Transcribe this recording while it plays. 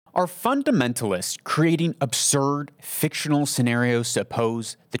Are fundamentalists creating absurd fictional scenarios to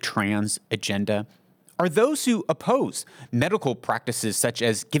oppose the trans agenda? Are those who oppose medical practices such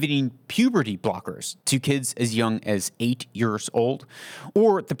as giving puberty blockers to kids as young as 8 years old,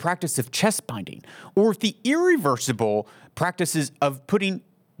 or the practice of chest binding, or the irreversible practices of putting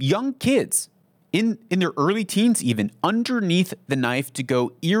young kids in their early teens even underneath the knife to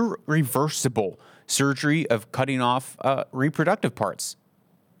go irreversible surgery of cutting off reproductive parts?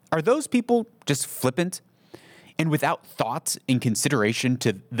 Are those people just flippant and without thought and consideration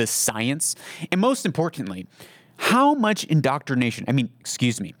to the science? And most importantly, how much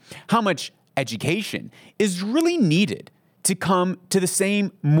how much education is really needed to come to the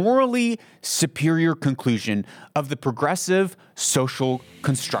same morally superior conclusion of the progressive social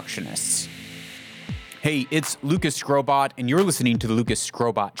constructionists? Hey, it's Lucas Skrobot, and you're listening to the Lucas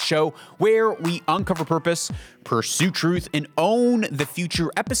Skrobot Show, where we uncover purpose, pursue truth, and own the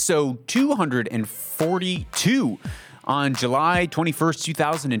future. Episode 242 on July 21st,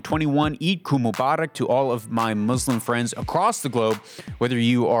 2021. Eid Mubarak to all of my Muslim friends across the globe, whether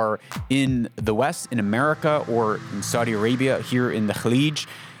you are in the West, in America, or in Saudi Arabia, here in the Khalij.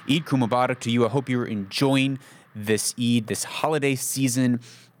 Eid Mubarak to you. I hope you're enjoying this Eid, this holiday season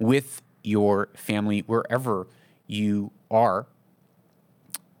with your family, wherever you are.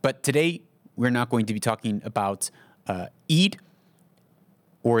 But today, we're not going to be talking about Eid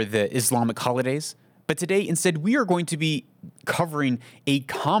or the Islamic holidays. But today, instead, we are going to be covering a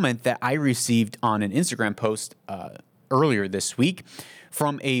comment that I received on an Instagram post earlier this week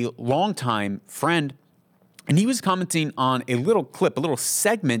from a longtime friend. And he was commenting on a little clip, a little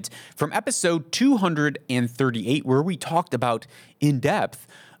segment from episode 238, where we talked about in depth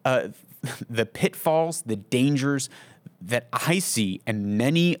the pitfalls, the dangers that I see and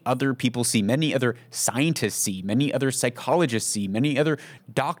many other people see, many other scientists see, many other psychologists see, many other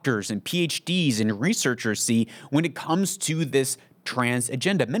doctors and PhDs and researchers see when it comes to this trans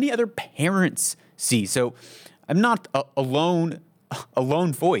agenda. Many other parents see. So I'm not a lone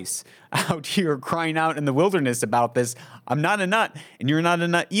voice out here crying out in the wilderness about this. I'm not a nut, and you're not a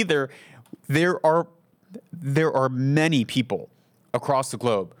nut either. There are many people across the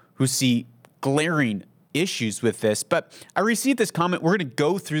globe who see glaring issues with this. But I received this comment. We're going to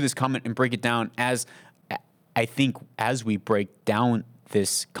go through this comment and break it down. As we break down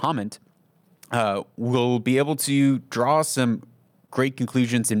this comment, we'll be able to draw some great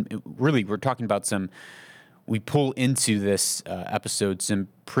conclusions. And really, we're talking about we pull into this episode some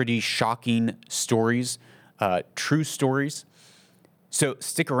pretty shocking stories, true stories. So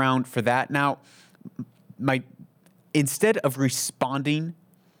stick around for that. Now, instead of responding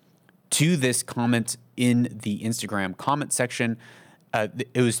to this comment in the Instagram comment section,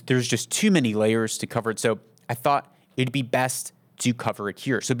 there's just too many layers to cover it. So I thought it'd be best to cover it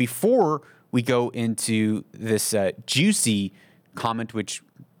here. So before we go into this juicy comment, which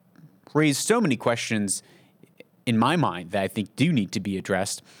raised so many questions in my mind that I think do need to be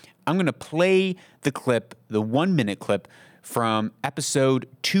addressed, I'm going to play the clip, the 1-minute clip from episode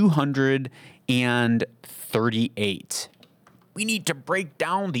 238. We need to break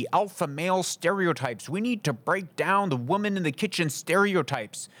down the alpha male stereotypes. We need to break down the woman in the kitchen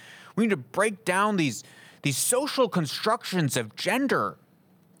stereotypes. We need to break down these social constructions of gender.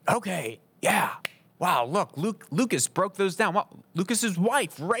 Okay, yeah. Wow, look, Lucas broke those down. Wow, Lucas's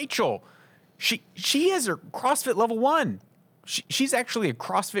wife, Rachel, she has her CrossFit level 1. She's actually a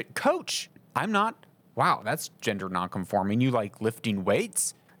CrossFit coach. I'm not. Wow, that's gender nonconforming. You like lifting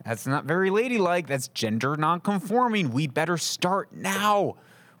weights? That's not very ladylike. That's gender nonconforming. We better start now,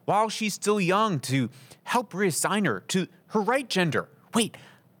 while she's still young, to help reassign her to her right gender. Wait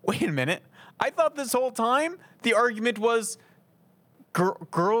a minute. I thought this whole time the argument was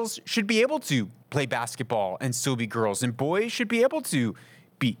girls should be able to play basketball and still be girls, and boys should be able to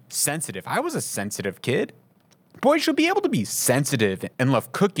be sensitive. I was a sensitive kid. Boys should be able to be sensitive and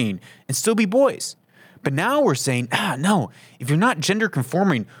love cooking and still be boys. But now we're saying, no, if you're not gender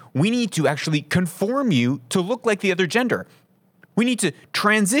conforming, we need to actually conform you to look like the other gender. We need to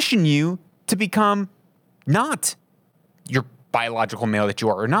transition you to become not your biological male that you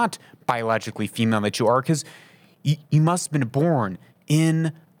are, or not biologically female that you are, because you must have been born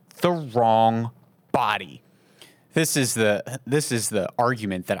in the wrong body. This is the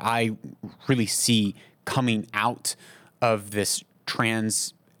argument that I really see coming out of this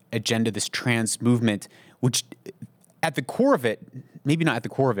trans agenda, this trans movement, which at the core of it, maybe not at the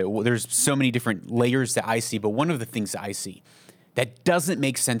core of it, there's so many different layers that I see, but one of the things that I see that doesn't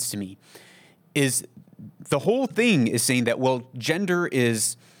make sense to me is the whole thing is saying that, well, gender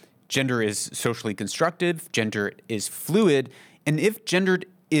is socially constructed, gender is fluid, and if gender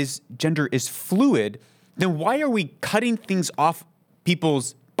gender is fluid, then why are we cutting things off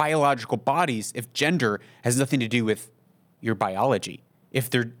people's biological bodies if gender has nothing to do with your biology? If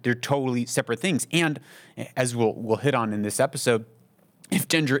they're totally separate things. And as we'll hit on in this episode, if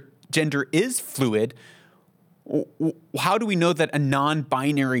gender is fluid, how do we know that a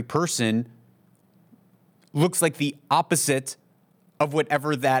non-binary person looks like the opposite of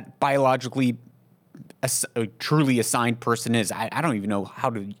whatever that biologically truly assigned person is? I don't even know how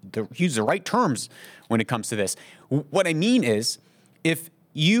to use the right terms when it comes to this. What I mean is, if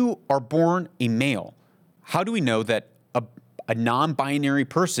you are born a male, how do we know that a non-binary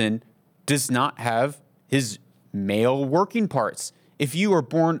person does not have his male working parts? If you are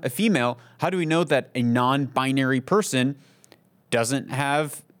born a female, how do we know that a non-binary person doesn't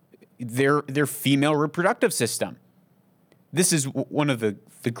have their female reproductive system? This is one of the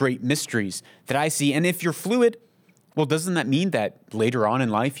great mysteries that I see. And if you're fluid, well, doesn't that mean that later on in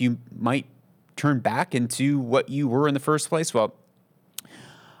life you might turn back into what you were in the first place? Well,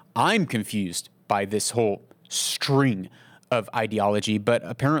 I'm confused by this whole string of ideology, but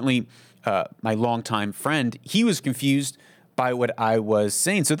apparently my longtime friend, he was confused by what I was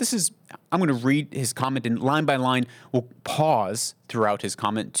saying. So I'm going to read his comment, and line by line, we'll pause throughout his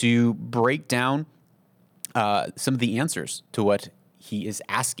comment to break down some of the answers to what he is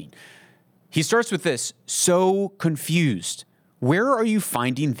asking. He starts with this: so confused. Where are you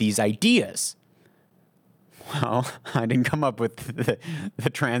finding these ideas? Well, I didn't come up with the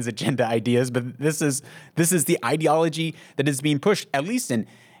trans agenda ideas, but this is the ideology that is being pushed, at least in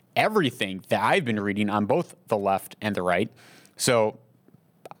everything that I've been reading on both the left and the right. So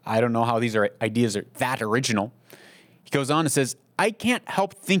I don't know how these ideas are that original. He goes on and says, I can't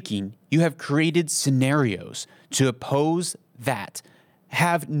help thinking you have created scenarios to oppose that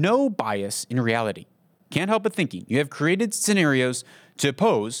have no bias in reality. Can't help but thinking you have created scenarios to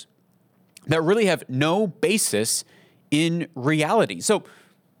oppose that really have no basis in reality. So,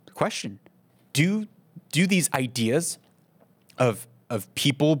 the question, do these ideas of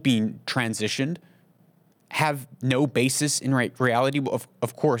people being transitioned have no basis in reality? Well,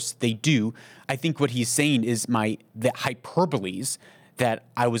 of course they do. I think what he's saying is the hyperboles that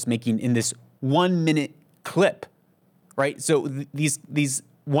I was making in this 1 minute clip, right? So these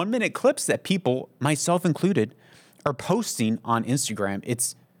 1 minute clips that people, myself included, are posting on Instagram,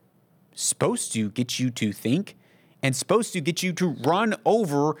 it's supposed to get you to think and supposed to get you to run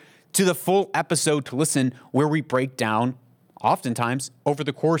over to the full episode to listen, where we break down, oftentimes over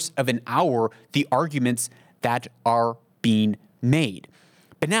the course of an hour, the arguments that are being made.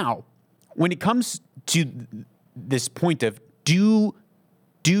 But now, when it comes to this point of do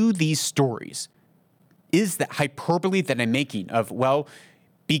these stories, is that hyperbole that I'm making of, well,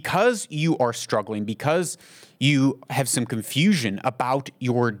 because you are struggling, because you have some confusion about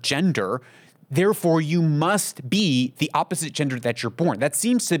your gender, therefore you must be the opposite gender that you're born. That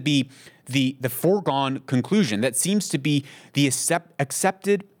seems to be the foregone conclusion. That seems to be the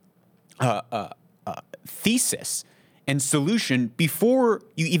accepted thesis and solution before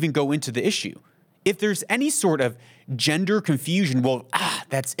you even go into the issue. If there's any sort of gender confusion, well,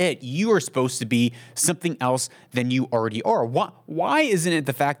 that's it. You are supposed to be something else than you already are. Why isn't it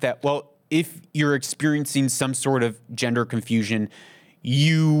the fact that, well, if you're experiencing some sort of gender confusion,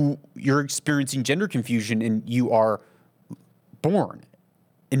 you're experiencing gender confusion and you are born,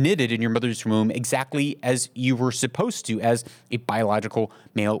 knitted in your mother's womb exactly as you were supposed to, as a biological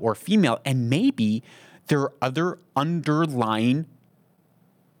male or female. And maybe there are other underlying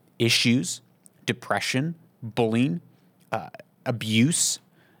issues, depression, bullying, abuse,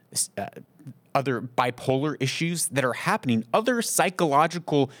 other bipolar issues that are happening, other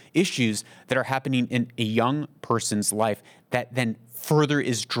psychological issues that are happening in a young person's life that then further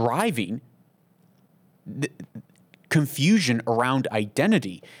is driving the confusion around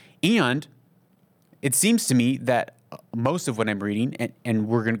identity. And it seems to me that most of what I'm reading, and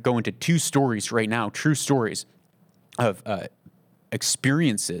we're going to go into two stories right now, true stories of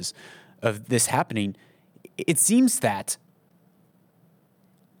experiences of this happening, it seems that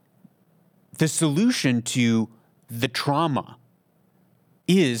the solution to the trauma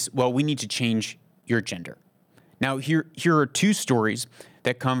is, well, we need to change your gender. Now, here are two stories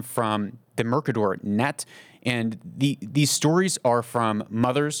that come from the Mercador net, and these stories are from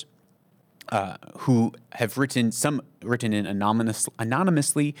mothers who have written in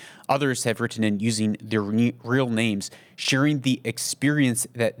anonymously, others have written in using their real names, sharing the experience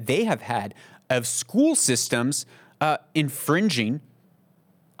that they have had of school systems infringing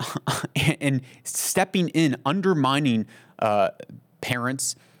and stepping in, undermining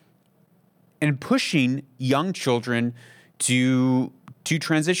parents and pushing young children to to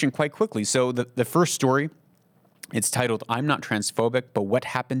transition quite quickly. So the first story, it's titled, "I'm Not Transphobic, but What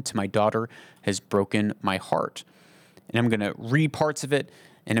Happened to My Daughter Has Broken My Heart." And I'm going to read parts of it,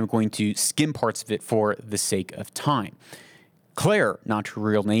 and I'm going to skim parts of it for the sake of time. Claire, not her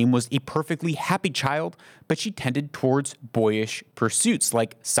real name, was a perfectly happy child, but she tended towards boyish pursuits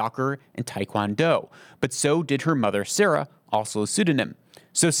like soccer and taekwondo. But so did her mother, Sarah, also a pseudonym.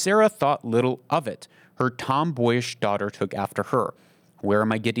 So Sarah thought little of it. Her tomboyish daughter took after her. Where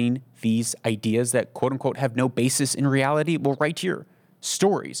am I getting these ideas that quote-unquote have no basis in reality? Well, right here.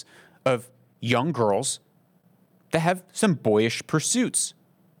 Stories of young girls that have some boyish pursuits.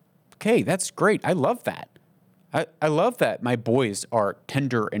 Okay, that's great. I love that. I love that my boys are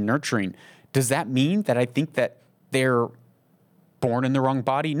tender and nurturing. Does that mean that I think that they're born in the wrong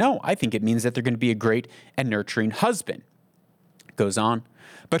body? No, I think it means that they're going to be a great and nurturing husband. Goes on.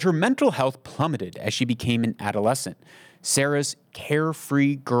 But her mental health plummeted as she became an adolescent. Sarah's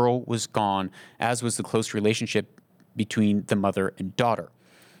carefree girl was gone, as was the close relationship between the mother and daughter.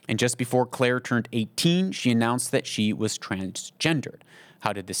 And just before Claire turned 18, she announced that she was transgendered.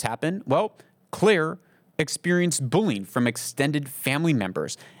 How did this happen? Well, Claire experienced bullying from extended family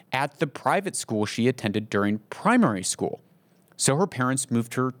members at the private school she attended during primary school. So her parents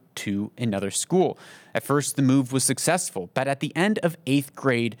moved her to another school. At first, the move was successful, but at the end of 8th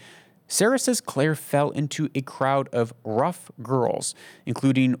grade, Sarah says Claire fell into a crowd of rough girls,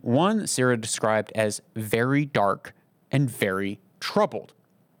 including one Sarah described as very dark and very troubled.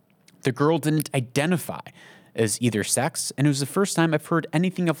 The girl didn't identify as either sex, and it was the first time I've heard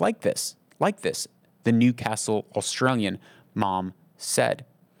anything of like this, the Newcastle Australian mom said.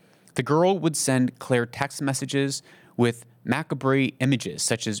 The girl would send Claire text messages with macabre images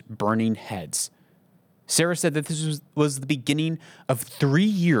such as burning heads. Sarah said that this was the beginning of 3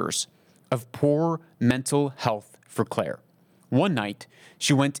 years of poor mental health for Claire. One night,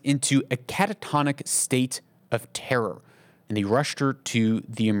 she went into a catatonic state of terror, and they rushed her to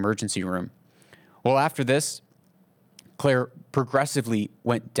the emergency room. Well, after this, Claire progressively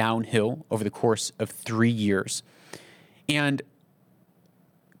went downhill over the course of 3 years. And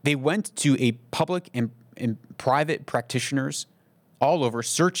they went to a public and private practitioners all over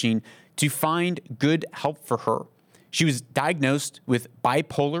searching to find good help for her. She was diagnosed with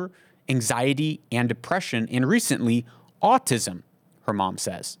bipolar, anxiety, and depression, and recently autism, her mom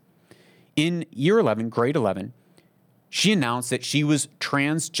says. In grade 11, she announced that she was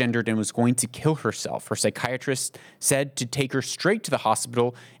transgendered and was going to kill herself. Her psychiatrist said to take her straight to the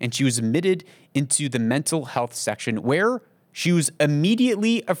hospital, and she was admitted into the mental health section where she was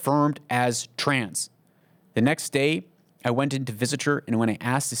immediately affirmed as trans. The next day, I went in to visit her, and when I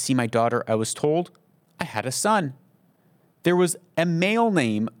asked to see my daughter, I was told I had a son. There was a male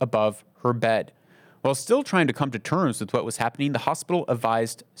name above her bed. While still trying to come to terms with what was happening, the hospital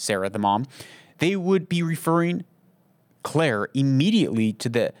advised Sarah, the mom, they would be referring Claire immediately to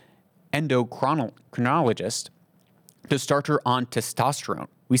the endocrinologist to start her on testosterone.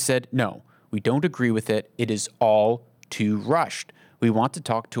 We said, no, we don't agree with it. It is all too rushed. We want to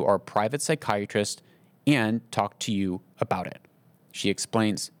talk to our private psychiatrist and talk to you about it, she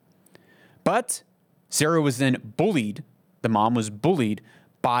explains. But Sarah was then bullied. The mom was bullied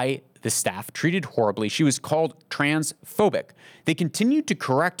by the staff, treated horribly. She was called transphobic. They continued to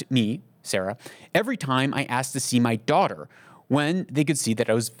correct me, Sarah, every time I asked to see my daughter. When they could see that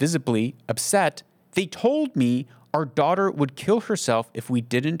I was visibly upset, they told me our daughter would kill herself if we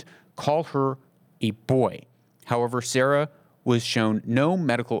didn't call her a boy. However, Sarah was shown no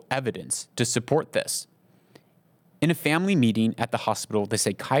medical evidence to support this. In a family meeting at the hospital, the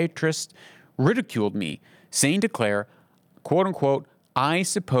psychiatrist ridiculed me, saying to Claire, quote unquote, I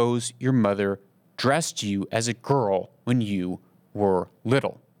suppose your mother dressed you as a girl when you were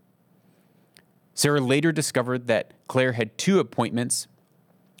little. Sarah later discovered that Claire had 2 appointments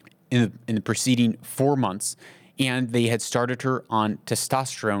in the preceding 4 months, and they had started her on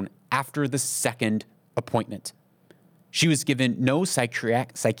testosterone after the 2nd appointment. She was given no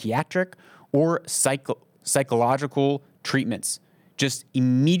psychiatric or psychological treatments, just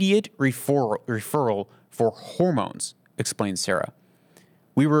immediate referral for hormones, explained Sarah.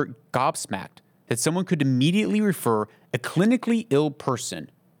 We were gobsmacked that someone could immediately refer a clinically ill person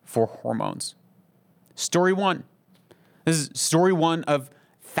for hormones. Story 1. This is story 1 of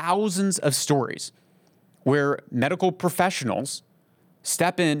thousands of stories where medical professionals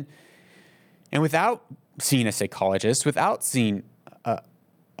step in and without seeing a psychologist, without seeing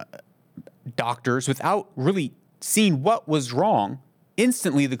doctors, without really seeing what was wrong,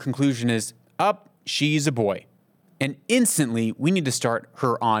 instantly the conclusion is, she's a boy. And instantly we need to start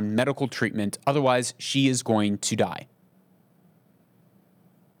her on medical treatment, otherwise she is going to die.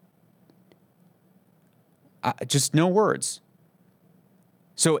 Just no words.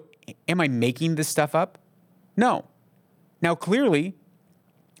 So am I making this stuff up? No. Now, clearly,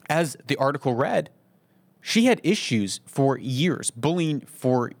 as the article read, she had issues for years, bullying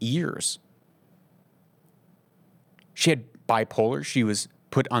for years. She had bipolar. She was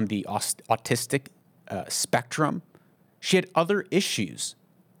put on the autistic spectrum. She had other issues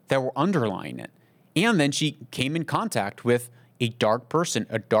that were underlying it. And then she came in contact with a dark person,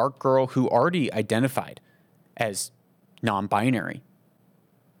 a dark girl who already identified as non-binary.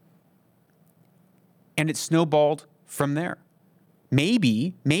 And it snowballed from there.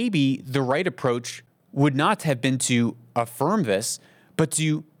 Maybe the right approach would not have been to affirm this, but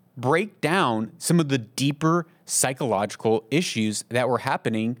to break down some of the deeper psychological issues that were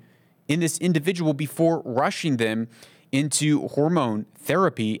happening in this individual before rushing them into hormone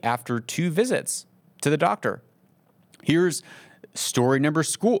therapy after 2 visits to the doctor. Here's story number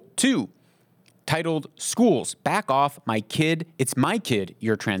 2, titled "Schools, Back Off My Kid. It's My Kid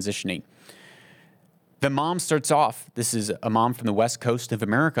You're Transitioning." The mom starts off, this is a mom from the West Coast of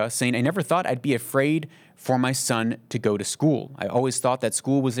America, saying, "I never thought I'd be afraid for my son to go to school. I always thought that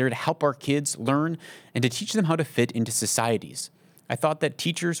school was there to help our kids learn and to teach them how to fit into societies. I thought that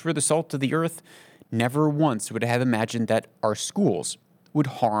teachers were the salt of the earth. Never once would I have imagined that our schools would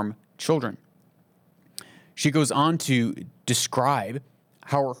harm children." She goes on to describe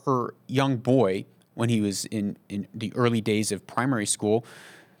how her young boy, when he was in the early days of primary school,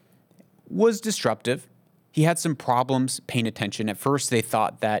 was disruptive. He had some problems paying attention. At first, they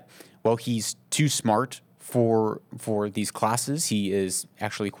thought that, well, he's too smart for these classes. He is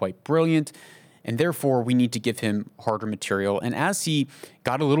actually quite brilliant, and therefore we need to give him harder material. And as he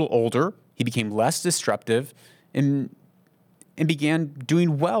got a little older, he became less disruptive and began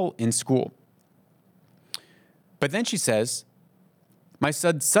doing well in school. But then she says, "My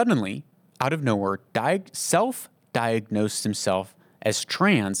son suddenly, out of nowhere, self-diagnosed himself as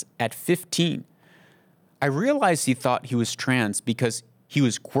trans at 15. I realized he thought he was trans because he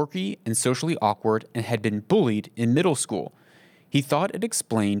was quirky and socially awkward and had been bullied in middle school. He thought it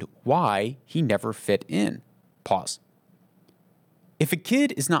explained why he never fit in." Pause. If a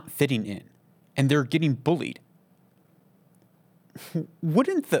kid is not fitting in and they're getting bullied,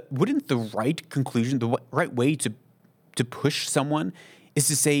 wouldn't the right conclusion, the right way to push someone is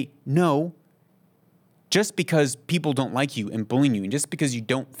to say, no, just because people don't like you and bullying you, and just because you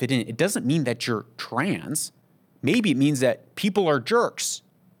don't fit in, it doesn't mean that you're trans. Maybe it means that people are jerks.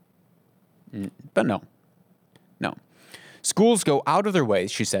 But no. Schools go out of their way,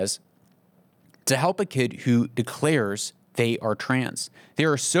 she says, to help a kid who declares they are trans. They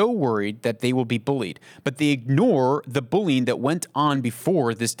are so worried that they will be bullied, but they ignore the bullying that went on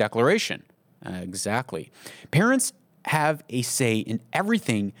before this declaration. Exactly. Parents have a say in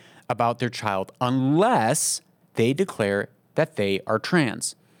everything about their child unless they declare that they are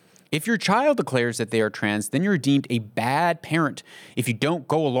trans. If your child declares that they are trans, then you're deemed a bad parent if you don't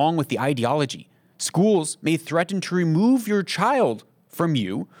go along with the ideology. Schools may threaten to remove your child from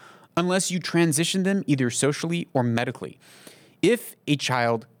you unless you transition them either socially or medically. If a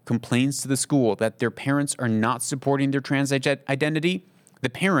child complains to the school that their parents are not supporting their trans identity, the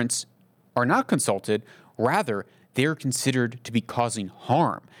parents are not consulted. Rather, they are considered to be causing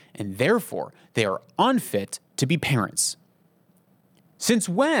harm, and therefore they are unfit to be parents. Since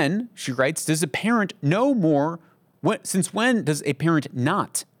when, she writes, does a parent know more? Since when does a parent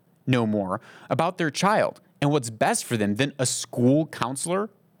not know more about their child and what's best for them than a school counselor?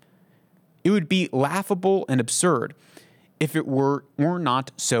 It would be laughable and absurd if it were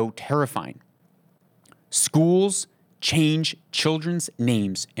not so terrifying. Schools change children's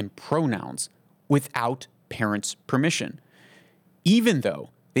names and pronouns without parents' permission, even though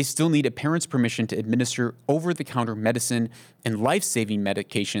they still need a parent's permission to administer over-the-counter medicine and life-saving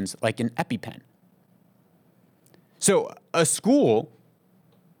medications like an EpiPen. So a school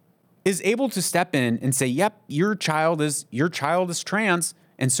is able to step in and say, yep, your child is trans,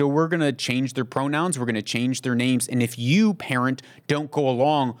 and so we're going to change their pronouns, we're going to change their names, and if you, parent, don't go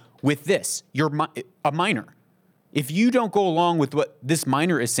along with this, you're a minor. If you don't go along with what this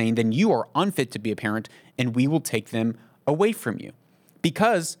minor is saying, then you are unfit to be a parent, and we will take them away from you.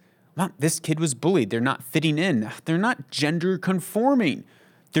 Because, well, this kid was bullied. They're not fitting in. They're not gender conforming.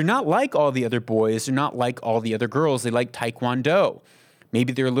 They're not like all the other boys. They're not like all the other girls. They like Taekwondo.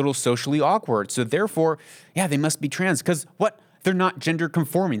 Maybe they're a little socially awkward. So therefore, yeah, they must be trans. Because what? They're not gender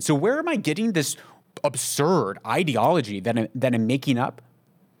conforming. So where am I getting this absurd ideology that I'm making up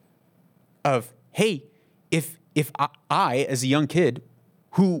of, hey, if I, as a young kid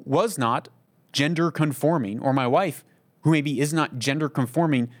who was not gender conforming, or my wife who maybe is not gender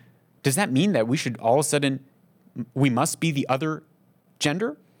conforming, does that mean that we should all of a sudden we must be the other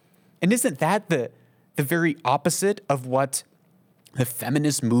gender? And isn't that the very opposite of what the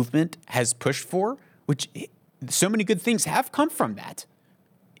feminist movement has pushed for? Which so many good things have come from that.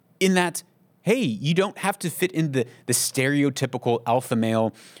 In that, hey, you don't have to fit in the stereotypical alpha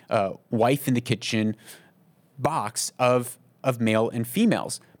male wife in the kitchen box of male and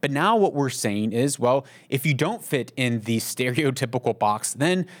females. But now what we're saying is, well, if you don't fit in the stereotypical box,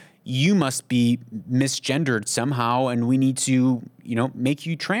 then you must be misgendered somehow, and we need to, make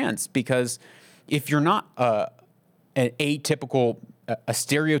you trans. Because if you're not a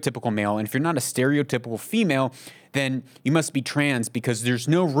stereotypical male, and if you're not a stereotypical female, then you must be trans, because there's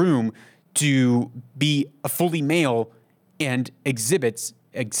no room to be a fully male and exhibit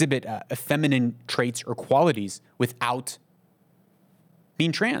feminine traits or qualities without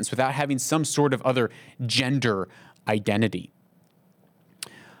being trans, without having some sort of other gender identity.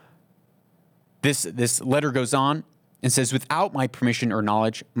 This letter goes on and says, without my permission or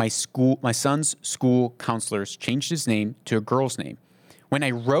knowledge, my son's school counselors changed his name to a girl's name. When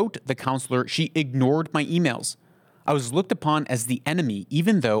I wrote the counselor, she ignored my emails. I was looked upon as the enemy,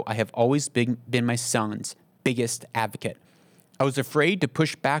 even though I have always been my son's biggest advocate. I was afraid to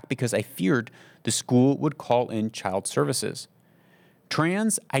push back because I feared the school would call in child services.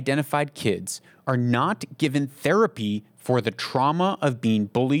 Trans-identified kids are not given therapy for the trauma of being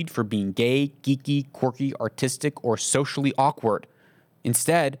bullied for being gay, geeky, quirky, artistic, or socially awkward.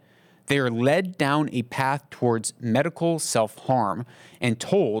 Instead, they are led down a path towards medical self-harm and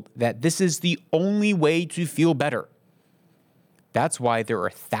told that this is the only way to feel better. That's why there are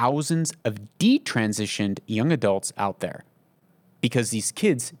thousands of detransitioned young adults out there, because these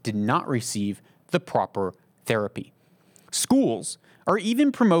kids did not receive the proper therapy. Schools are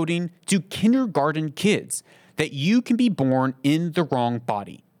even promoting to kindergarten kids that you can be born in the wrong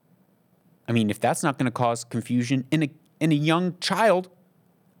body. I mean, if that's not going to cause confusion in a young child,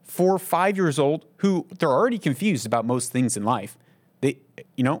 4 or 5 years old, who they're already confused about most things in life. They,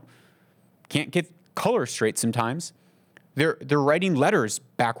 can't get color straight sometimes. They're writing letters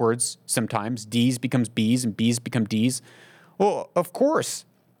backwards sometimes. D's becomes B's and B's become D's. Well, of course,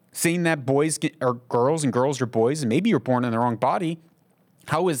 saying that boys are girls and girls are boys, and maybe you're born in the wrong body,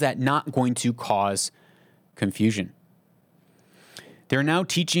 how is that not going to cause confusion? They're now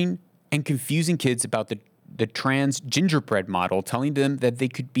teaching and confusing kids about the trans gingerbread model, telling them that they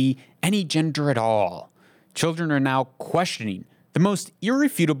could be any gender at all. Children are now questioning the most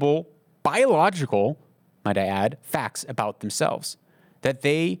irrefutable, biological, might I add, facts about themselves, that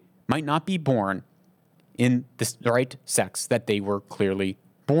they might not be born in the right sex that they were clearly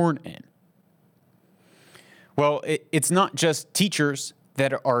born in. Well, it's not just teachers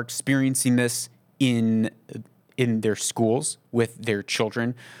that are experiencing this in their schools with their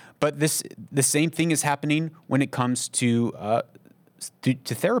children, but the same thing is happening when it comes to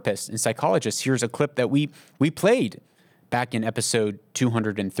therapists and psychologists. Here's a clip that we played back in episode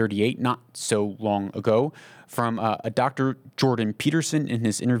 238, not so long ago, from a Dr. Jordan Peterson in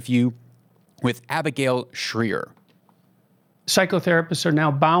his interview with Abigail Schreier. Psychotherapists are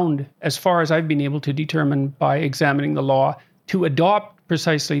now bound, as far as I've been able to determine by examining the law, to adopt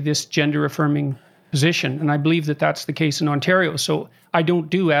precisely this gender-affirming position. And I believe that that's the case in Ontario. So I don't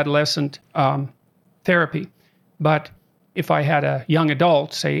do adolescent therapy. But if I had a young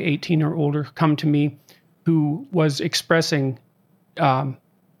adult, say 18 or older, come to me who was expressing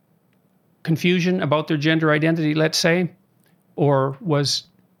confusion about their gender identity, let's say, or was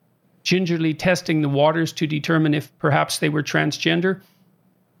gingerly testing the waters to determine if perhaps they were transgender,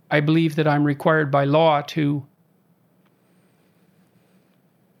 I believe that I'm required by law to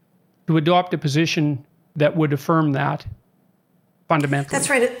adopt a position that would affirm that fundamentally. That's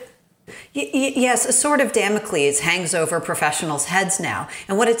right. Yes, a sword of Damocles hangs over professionals' heads now.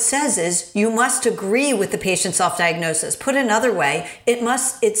 And what it says is you must agree with the patient's self-diagnosis. Put another way,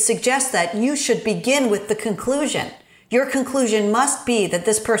 it suggests that you should begin with the conclusion. Your conclusion must be that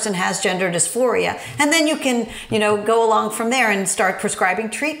this person has gender dysphoria, and then you can, go along from there and start prescribing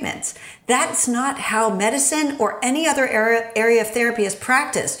treatments. That's not how medicine or any other area of therapy is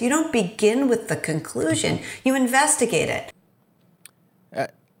practiced. You don't begin with the conclusion. You investigate it.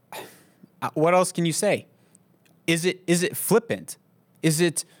 What else can you say? Is it flippant? Is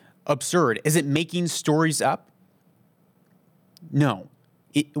it absurd? Is it making stories up? No.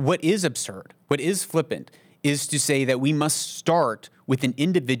 What is absurd, what is flippant, is to say that we must start with an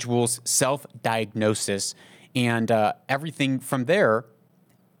individual's self-diagnosis, and everything from there,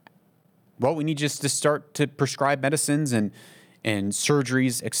 well, we need just to start to prescribe medicines and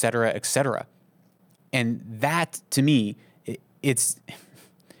surgeries, et cetera, et cetera. And that, to me, it's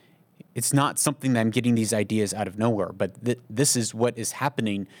it's not something that I'm getting these ideas out of nowhere, but this is what is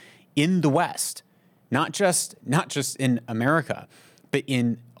happening in the West, not just in America, but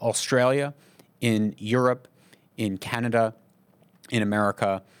in Australia, in Europe, in Canada, in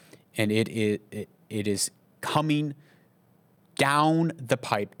America, and it is coming down the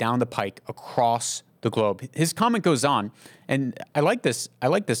pike across the globe. His comment goes on, and I like this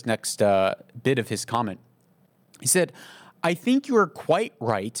next bit of his comment. He said, I think you are quite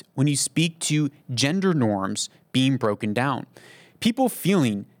right when you speak to gender norms being broken down. People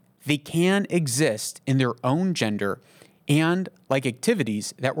feeling they can exist in their own gender and like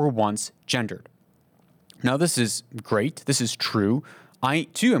activities that were once gendered. Now, this is great. This is true. I,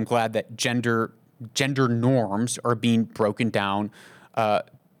 too, am glad that gender norms are being broken down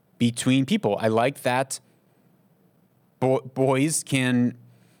between people. I like that boys can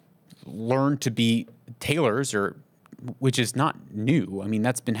learn to be tailors, which is not new. I mean,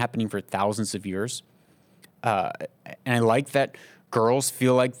 that's been happening for thousands of years. And I like that girls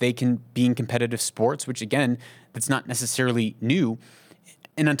feel like they can be in competitive sports, which, again, that's not necessarily new.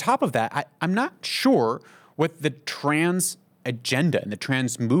 And on top of that, I'm not sure what the trans agenda and the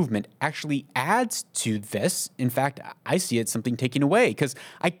trans movement actually adds to this. In fact, I see it something taken away, because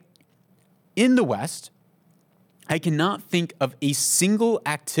in the West, I cannot think of a single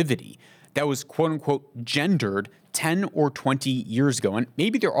activity that was quote unquote gendered 10 or 20 years ago. And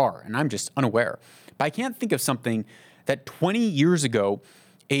maybe there are, and I'm just unaware. But I can't think of something that 20 years ago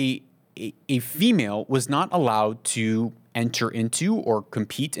a female was not allowed to enter into or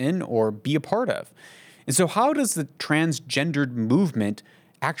compete in or be a part of. And so how does the transgendered movement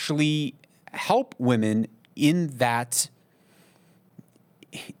actually help women in that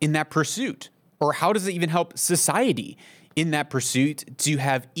pursuit? Or how does it even help society in that pursuit to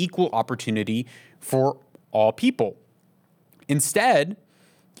have equal opportunity for all people? Instead,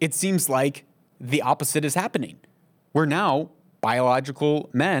 it seems like the opposite is happening, where now biological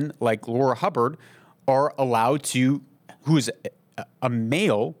men like Laura Hubbard are allowed to, who is a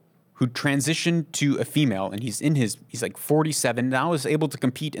male who transitioned to a female, and he's like 47 now, is able to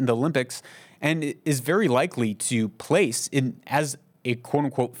compete in the Olympics and is very likely to place in as a quote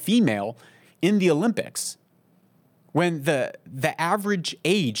unquote female in the Olympics, when the average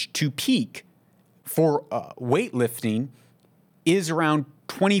age to peak for weightlifting is around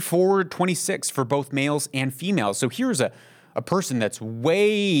 24, 26 for both males and females. So here's a person that's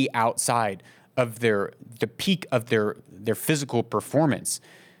way outside of the peak of their physical performance,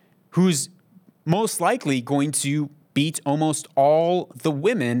 who's most likely going to beat almost all the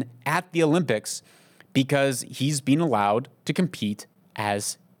women at the Olympics because he's being allowed to compete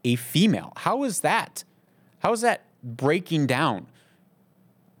as a female. How is that? How is that breaking down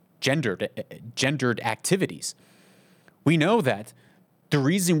gendered activities? We know that the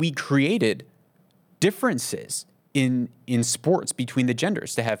reason we created differences in sports between the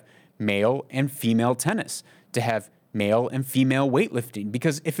genders, to have male and female tennis, to have male and female weightlifting,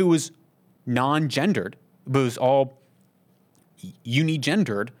 because if it was non-gendered, it was all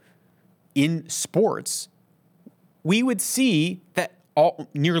unigendered in sports, we would see that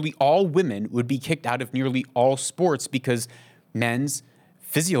nearly all women would be kicked out of nearly all sports, because men's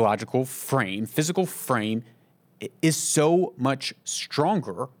physical frame is so much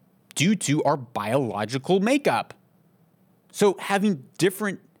stronger due to our biological makeup. So having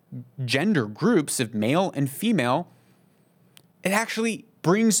different gender groups of male and female, it actually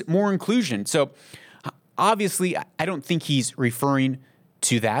brings more inclusion. So obviously, I don't think he's referring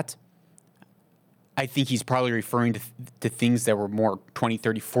to that. I think he's probably referring to things that were more 20,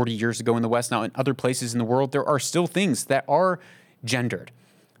 30, 40 years ago in the West. Now, in other places in the world, there are still things that are gendered.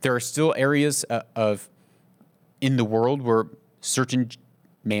 There are still areas in the world where certain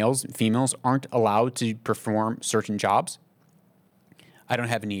males and females aren't allowed to perform certain jobs. I don't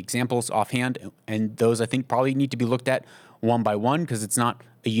have any examples offhand, and those I think probably need to be looked at one by one, because it's not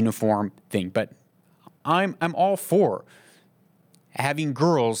a uniform thing. But I'm all for having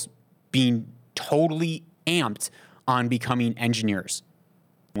girls being totally amped on becoming engineers.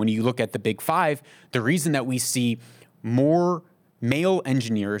 When you look at the Big Five, the reason that we see more male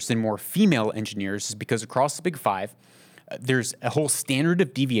engineers than more female engineers is because across the Big Five, there's a whole standard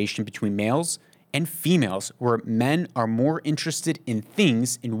of deviation between males and females, where men are more interested in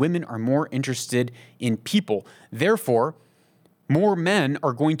things and women are more interested in people. Therefore, more men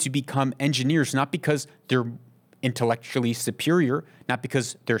are going to become engineers, not because they're intellectually superior, not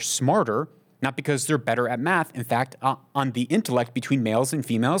because they're smarter, not because they're better at math. In fact, on the intellect between males and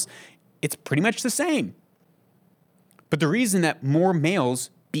females, it's pretty much the same. But the reason that more males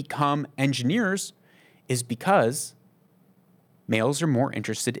become engineers is because males are more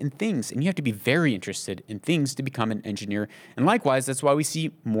interested in things, and you have to be very interested in things to become an engineer. And likewise, that's why we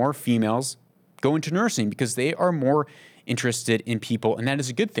see more females go into nursing, because they are more interested in people, and that is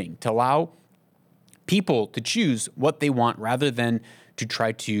a good thing, to allow people to choose what they want rather than to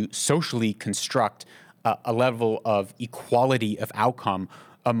try to socially construct a level of equality of outcome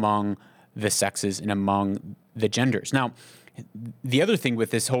among the sexes and among the genders. Now, the other thing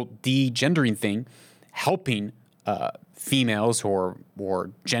with this whole de-gendering thing, helping females or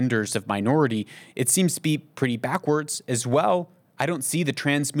genders of minority, it seems to be pretty backwards as well. I don't see the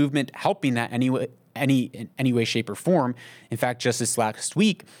trans movement helping that in any way, shape, or form. In fact, just this last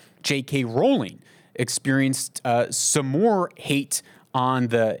week, J.K. Rowling experienced some more hate in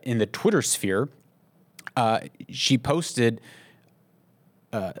the Twitter sphere. She posted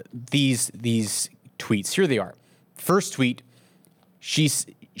these tweets. Here they are. First tweet,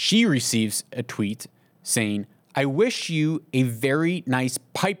 she receives a tweet saying, "I wish you a very nice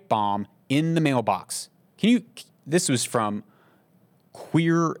pipe bomb in the mailbox." This was from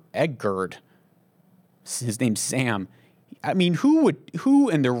Queer Edgard. His name's Sam. I mean, who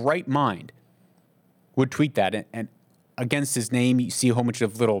in their right mind would tweet that? And against his name, you see a whole bunch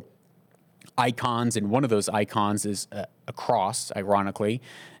of little icons, and one of those icons is a cross, ironically,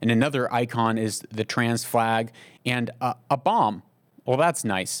 and another icon is the trans flag and a bomb. Well, that's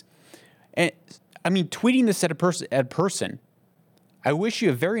nice. And I mean, tweeting this at a person, "I wish you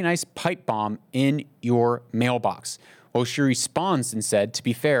a very nice pipe bomb in your mailbox." Well, she responds and said, "To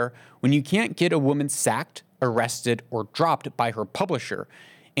be fair, when you can't get a woman sacked, arrested, or dropped by her publisher,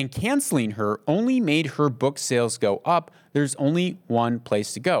 and canceling her only made her book sales go up, there's only one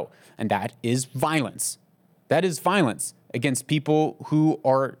place to go, and that is violence. That is violence against people who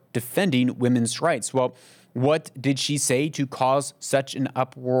are defending women's rights." Well, what did she say to cause such an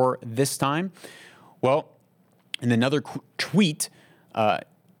uproar this time? Well, in another tweet,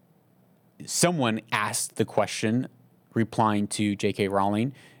 someone asked the question, replying to J.K.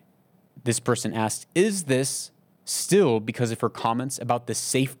 Rowling. This person asked, "Is this still because of her comments about the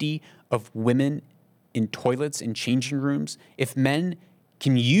safety of women in toilets and changing rooms, if men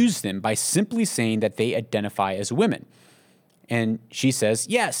can use them by simply saying that they identify as women?" And she says,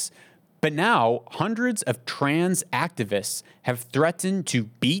 "Yes, but now hundreds of trans activists have threatened to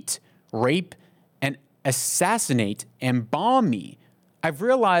beat, rape, and assassinate and bomb me. I've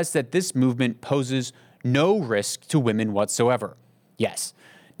realized that this movement poses no risk to women whatsoever." Yes,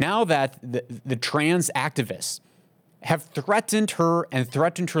 now that the trans activists have threatened her and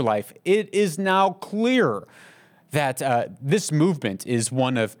threatened her life, it is now clear that this movement is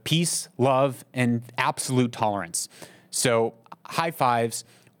one of peace, love, and absolute tolerance. So high fives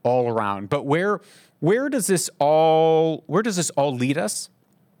all around. But where does this all lead us?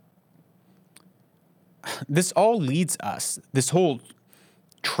 This all leads us, this whole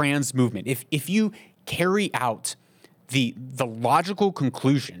trans movement. If you carry out the logical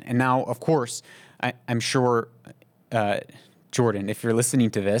conclusion, and now, of course, I'm sure, Jordan, if you're listening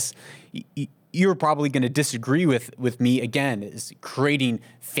to this, you're probably going to disagree with me again, is creating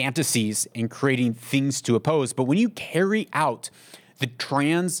fantasies and creating things to oppose. But when you carry out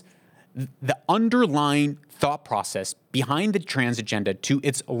the underlying thought process behind the trans agenda to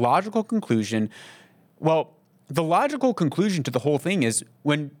its logical conclusion, well, the logical conclusion to the whole thing is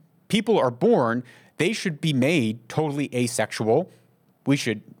when people are born, they should be made totally asexual. We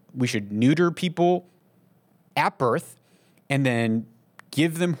should neuter people at birth and then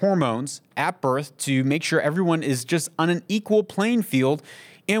give them hormones at birth to make sure everyone is just on an equal playing field,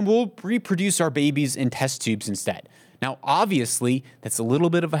 and we'll reproduce our babies in test tubes instead. Now, obviously, that's a little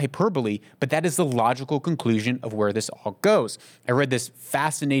bit of a hyperbole, but that is the logical conclusion of where this all goes. I read this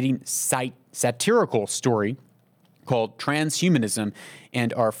fascinating satirical story called Transhumanism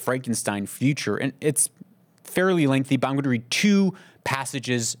and Our Frankenstein Future, and it's fairly lengthy, but I'm going to read two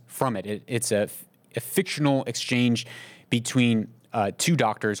passages from it. It's a fictional exchange between two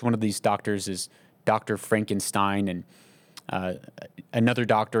doctors. One of these doctors is Dr. Frankenstein, and another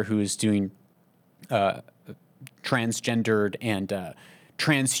doctor who is doing transgendered and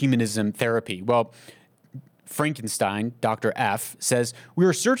transhumanism therapy. Well, Frankenstein, Dr. F, says, "We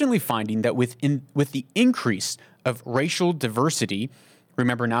are certainly finding that with the increase of racial diversity,"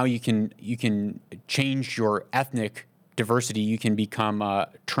 remember now you can change your ethnic diversity, you can become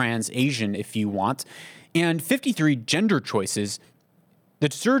trans Asian if you want, and 53 gender choices, the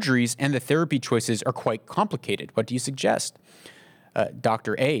surgeries and the therapy choices are quite complicated. What do you suggest?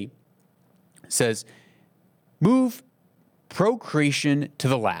 Dr. A says, "Move procreation to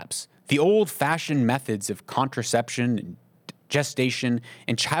the labs. The old-fashioned methods of contraception and gestation,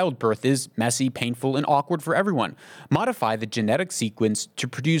 and childbirth is messy, painful, and awkward for everyone. Modify the genetic sequence to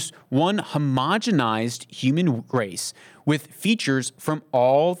produce one homogenized human race with features from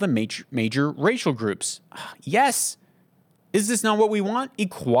all the major racial groups. Yes. Is this not what we want?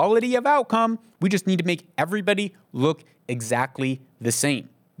 Equality of outcome. We just need to make everybody look exactly the same.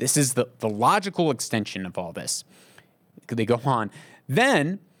 This is the logical extension of all this. They go on.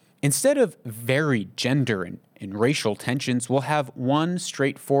 Then, instead of varied gender and racial tensions, we'll have one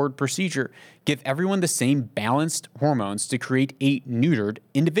straightforward procedure. Give everyone the same balanced hormones to create a neutered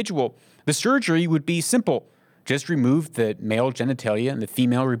individual. The surgery would be simple. Just remove the male genitalia and the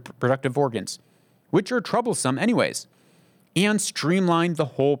female reproductive organs, which are troublesome anyways, and streamline the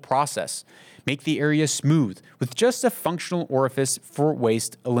whole process. Make the area smooth with just a functional orifice for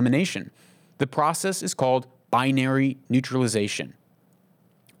waste elimination. The process is called binary neutralization.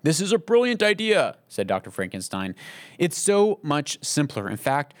 This is a brilliant idea, said Dr. Frankenstein. It's so much simpler. In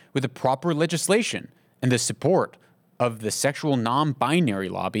fact, with the proper legislation and the support of the sexual non-binary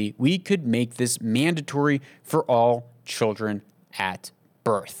lobby, we could make this mandatory for all children at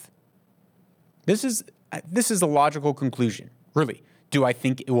birth. This is a logical conclusion, really. Do I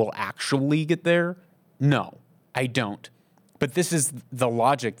think it will actually get there? No, I don't. But this is the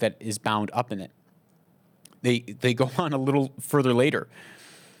logic that is bound up in it. They go on a little further later.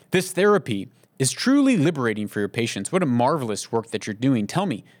 This therapy is truly liberating for your patients. What a marvelous work that you're doing. Tell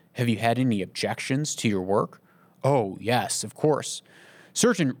me, have you had any objections to your work? Oh, yes, of course.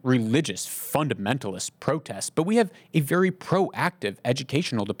 Certain religious fundamentalists protest, but we have a very proactive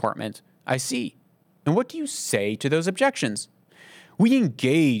educational department. I see. And what do you say to those objections? We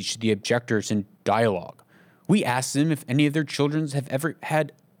engage the objectors in dialogue. We ask them if any of their children have ever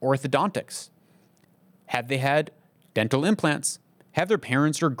had orthodontics. Have they had dental implants? Have their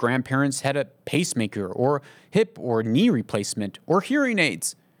parents or grandparents had a pacemaker or hip or knee replacement or hearing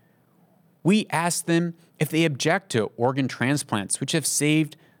aids? We ask them if they object to organ transplants, which have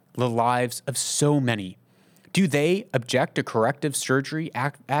saved the lives of so many. Do they object to corrective surgery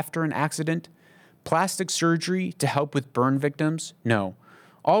after an accident? Plastic surgery to help with burn victims? No.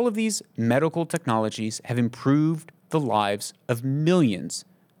 All of these medical technologies have improved the lives of millions.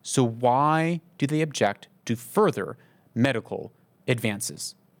 So why do they object to further medical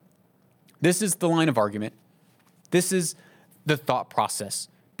advances? This is the line of argument. This is the thought process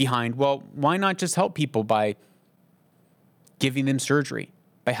behind, well, why not just help people by giving them surgery,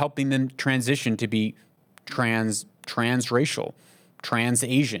 by helping them transition to be transracial,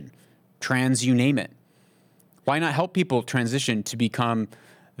 trans-Asian, trans you name it? Why not help people transition to become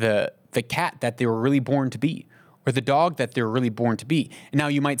the cat that they were really born to be, or the dog that they were really born to be? And now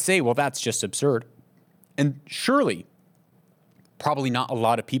you might say, well, that's just absurd. And surely, probably not a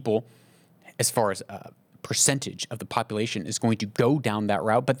lot of people, as far as a percentage of the population, is going to go down that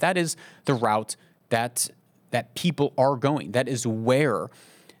route, but that is the route that people are going. That is where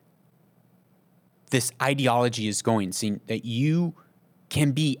this ideology is going, seeing that you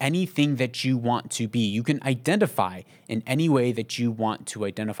can be anything that you want to be. You can identify in any way that you want to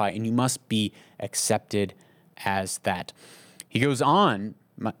identify, and you must be accepted as that. He goes on,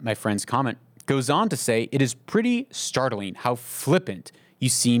 my friend's comment, goes on to say, it is pretty startling how flippant you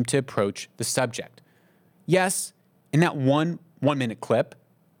seem to approach the subject. Yes, in that one-minute clip,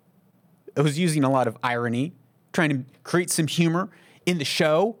 it was using a lot of irony, trying to create some humor in the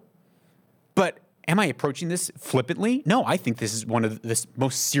show, but am I approaching this flippantly? No, I think this is one of the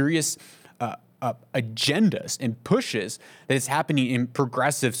most serious agendas and pushes that is happening in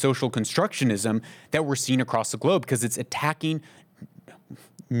progressive social constructionism that we're seeing across the globe, because it's attacking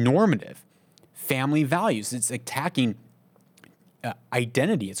normative family values. It's attacking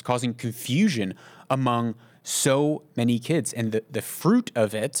identity. It's causing confusion among so many kids. And the fruit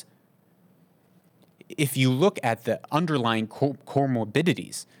of it, if you look at the underlying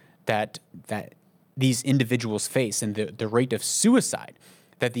comorbidities that these individuals face, and the rate of suicide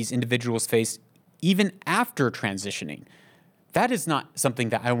that these individuals face even after transitioning, that is not something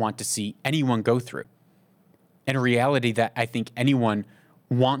that I want to see anyone go through. And a reality that I think anyone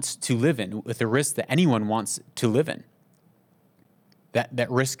wants to live in, with the risk that anyone wants to live in. That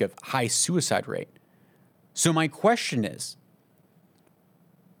risk of high suicide rate. So my question is,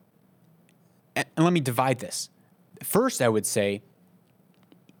 and let me divide this. First, I would say,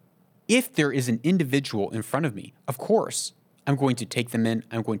 if there is an individual in front of me, of course, I'm going to take them in,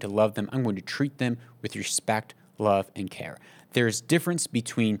 I'm going to love them, I'm going to treat them with respect, love, and care. There's difference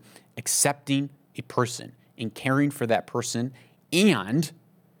between accepting a person and caring for that person and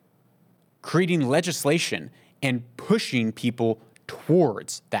creating legislation and pushing people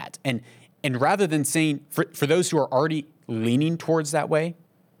towards that. And rather than saying, for those who are already leaning towards that way.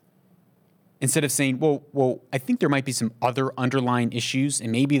 Instead of saying, well, I think there might be some other underlying issues,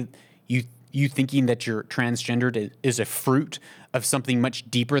 and maybe you thinking that you're transgendered is a fruit of something much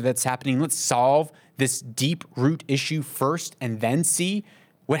deeper that's happening. Let's solve this deep root issue first and then see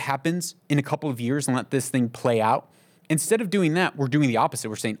what happens in a couple of years and let this thing play out. Instead of doing that, we're doing the opposite.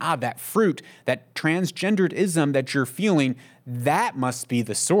 We're saying, that fruit, that transgenderedism that you're feeling, that must be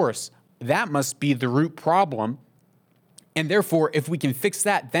the source. That must be the root problem. And therefore, if we can fix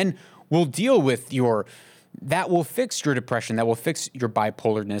that, then we'll deal with that will fix your depression, that will fix your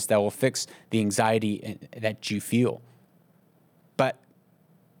bipolarness, that will fix the anxiety that you feel. But,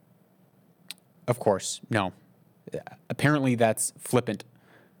 of course, no. Apparently that's flippant.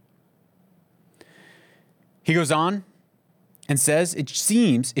 He goes on and says, it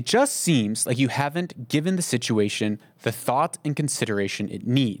just seems like you haven't given the situation the thought and consideration it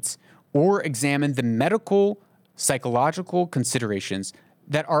needs, or examined the medical, psychological considerations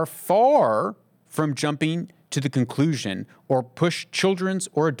that are far from jumping to the conclusion or push children's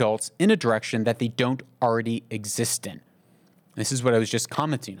or adults in a direction that they don't already exist in. This is what I was just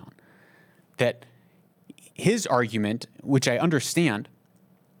commenting on. That his argument, which I understand,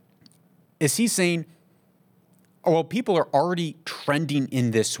 is he's saying, well, people are already trending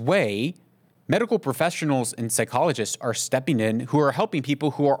in this way. Medical professionals and psychologists are stepping in who are helping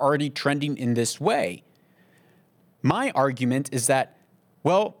people who are already trending in this way. My argument is that,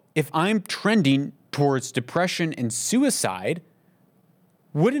 well, if I'm trending towards depression and suicide,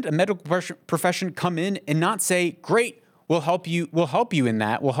 wouldn't a medical profession come in and not say, great, we'll help you in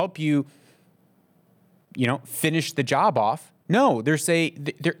that, we'll help you, finish the job off? No, they're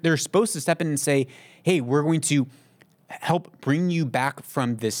supposed to step in and say, hey, we're going to help bring you back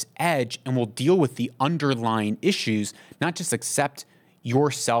from this edge and we'll deal with the underlying issues, not just accept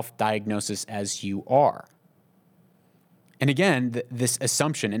your self-diagnosis as you are. And again, this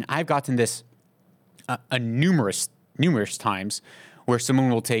assumption, and I've gotten this numerous times, where someone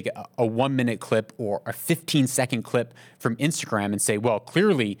will take a 1-minute clip or a 15-second clip from Instagram and say, well,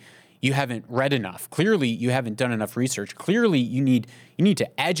 clearly you haven't read enough. Clearly you haven't done enough research. Clearly you need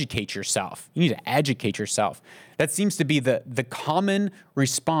to educate yourself. You need to educate yourself. That seems to be the common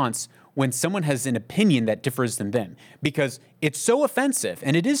response when someone has an opinion that differs than them, because it's so offensive,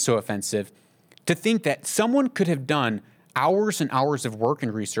 and it is so offensive, to think that someone could have done hours and hours of work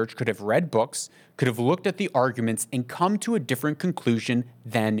and research, could have read books, could have looked at the arguments and come to a different conclusion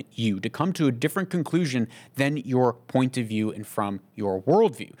than you, to come to a different conclusion than your point of view and from your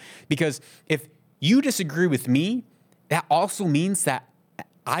worldview. Because if you disagree with me, that also means that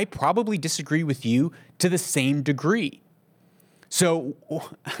I probably disagree with you to the same degree. So,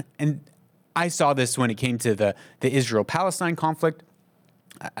 and I saw this when it came to the Israel-Palestine conflict.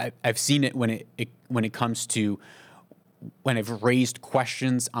 I've seen it when it comes to when I've raised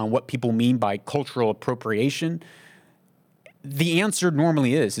questions on what people mean by cultural appropriation. The answer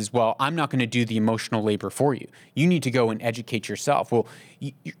normally is well, I'm not going to do the emotional labor for you. You need to go and educate yourself. Well,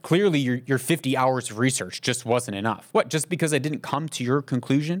 clearly your 50 hours of research just wasn't enough. What, just because I didn't come to your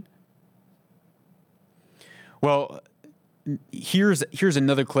conclusion? Well, here's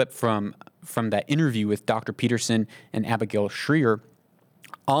another clip from that interview with Dr. Peterson and Abigail Shrier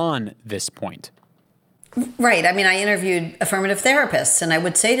on this point. Right. I mean, I interviewed affirmative therapists, and I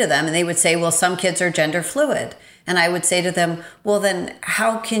would say to them, and they would say, well, some kids are gender fluid. And I would say to them, well, then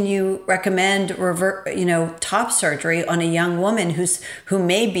how can you recommend top surgery on a young woman who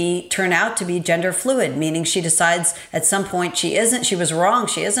may turn out to be gender fluid, meaning she decides at some point she was wrong,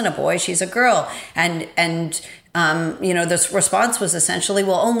 she isn't a boy, she's a girl. And this response was essentially,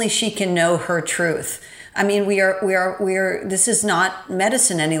 well, only she can know her truth. I mean, this is not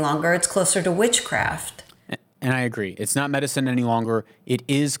medicine any longer. It's closer to witchcraft. And I agree. It's not medicine any longer. It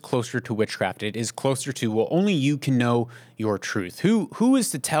is closer to witchcraft. It is closer to, well, only you can know your truth. Who is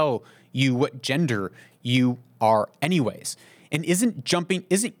to tell you what gender you are anyways? And isn't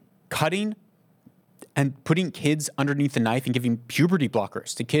cutting and putting kids underneath the knife and giving puberty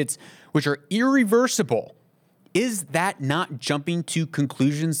blockers to kids, which are irreversible, is that not jumping to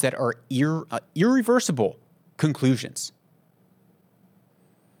conclusions that are irreversible conclusions?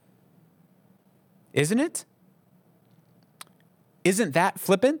 Isn't it? Isn't that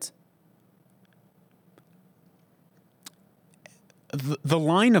flippant? The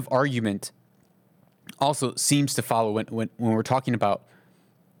line of argument also seems to follow when we're talking about,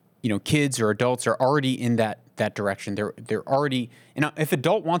 kids or adults are already in that direction. They're already, if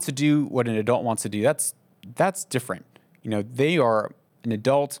adult wants to do what an adult wants to do, that's different. They are an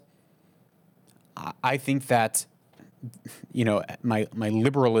adult. I think that, my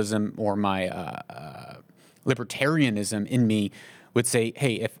liberalism or my libertarianism in me would say,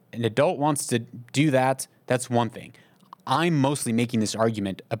 hey, if an adult wants to do that, that's one thing. I'm mostly making this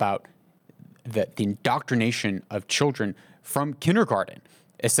argument about the indoctrination of children from kindergarten,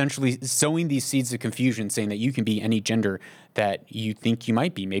 essentially sowing these seeds of confusion, saying that you can be any gender that you think you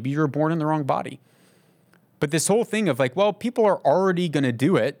might be. Maybe you were born in the wrong body. But this whole thing of like, well, people are already going to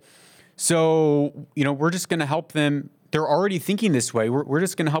do it, so, we're just going to help them. They're already thinking this way. We're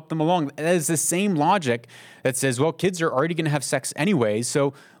just going to help them along. That is the same logic that says, well, kids are already going to have sex anyway,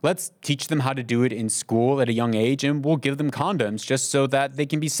 so let's teach them how to do it in school at a young age, and we'll give them condoms just so that they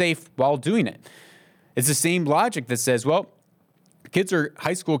can be safe while doing it. It's the same logic that says, well,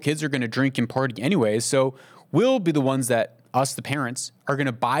 high school kids are going to drink and party anyway, so we'll be the ones that, us, the parents, are going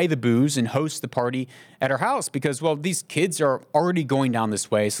to buy the booze and host the party at our house because, well, these kids are already going down this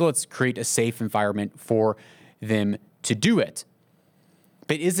way, so let's create a safe environment for them to do it.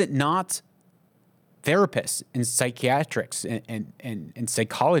 But is it not therapists and psychiatrists and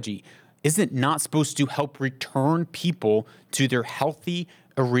psychology, is it not supposed to help return people to their healthy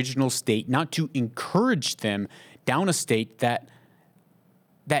original state, not to encourage them down a state that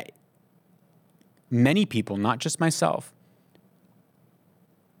many people, not just myself,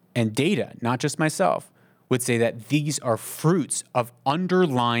 and data, not just myself, would say that these are fruits of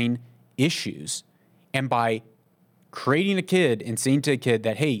underlying issues. And by creating a kid and saying to a kid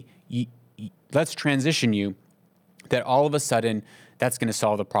that, hey, let's transition you, that all of a sudden that's going to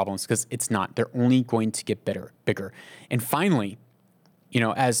solve the problems, because it's not. They're only going to get bigger. And finally,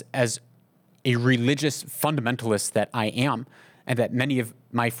 as a religious fundamentalist that I am, and that many of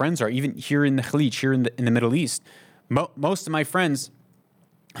my friends are, even here in the Khalij, here in the Middle East, most of my friends,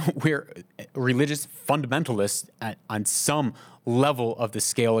 we're religious fundamentalists on some level of the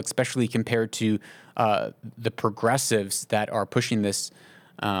scale, especially compared to the progressives that are pushing this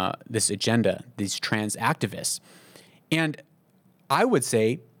agenda, these trans activists. And I would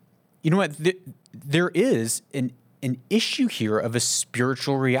say, you know what, there is an issue here of a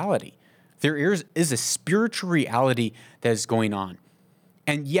spiritual reality. There is a spiritual reality that is going on.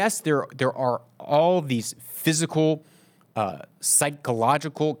 And yes, there are all these physical,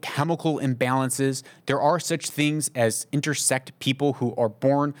 psychological, chemical imbalances. There are such things as intersect people who are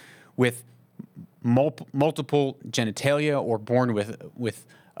born with multiple genitalia or born with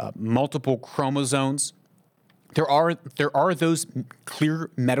multiple chromosomes. There are those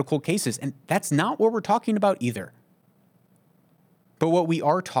clear medical cases, and that's not what we're talking about either. But what we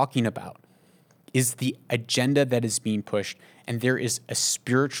are talking about is the agenda that is being pushed, and there is a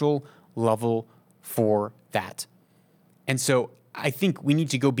spiritual level for that. And so I think we need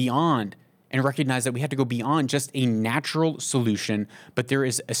to go beyond and recognize that we have to go beyond just a natural solution, but there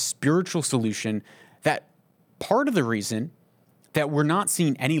is a spiritual solution. That part of the reason that we're not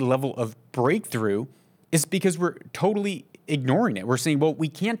seeing any level of breakthrough is because we're totally ignoring it. We're saying, well, we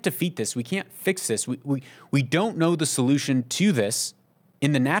can't defeat this. We can't fix this. We don't know the solution to this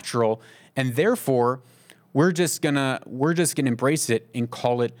in the natural, and therefore we're just gonna embrace it and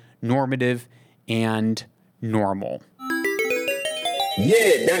call it normative and normal.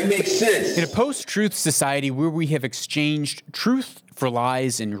 Yeah, that makes sense. In a post-truth society where we have exchanged truth for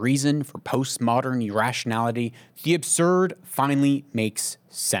lies and reason for postmodern irrationality, the absurd finally makes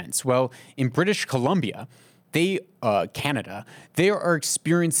sense. Well, in British Columbia, Canada, they are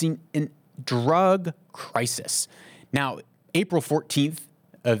experiencing a drug crisis. Now, April 14th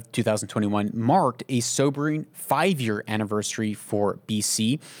of 2021 marked a sobering 5-year anniversary for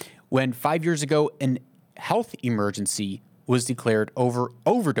BC, when 5 years ago an health emergency was declared over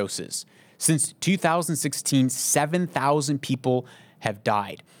overdoses. Since 2016, 7,000 people have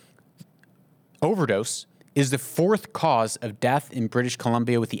died. Overdose is the fourth cause of death in British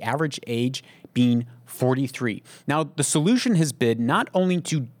Columbia, with the average age being 43. Now, the solution has been not only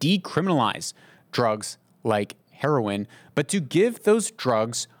to decriminalize drugs like heroin, but to give those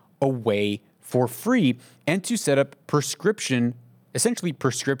drugs away for free and to set up essentially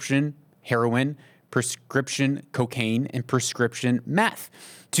prescription heroin, prescription cocaine, and prescription meth,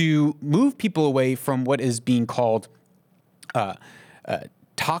 to move people away from what is being called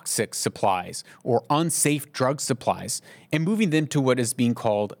toxic supplies or unsafe drug supplies, and moving them to what is being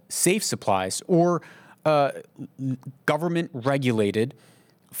called safe supplies or government-regulated,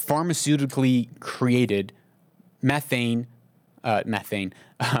 pharmaceutically created meth,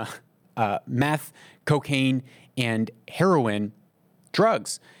 cocaine, and heroin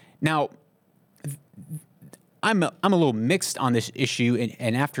drugs. Now, I'm a little mixed on this issue,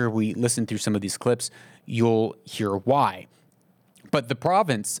 and after we listen through some of these clips, you'll hear why. But the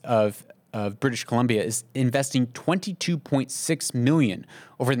province of of British Columbia is investing $22.6 million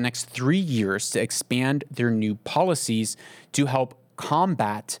over the next 3 years to expand their new policies to help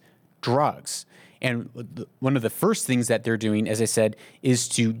combat drugs. And one of the first things that they're doing, as I said, is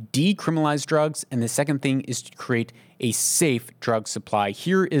to decriminalize drugs. And the second thing is to create a safe drug supply.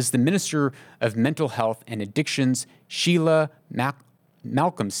 Here is the Minister of Mental Health and Addictions, Sheila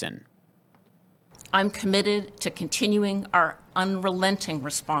Malcolmson. I'm committed to continuing our unrelenting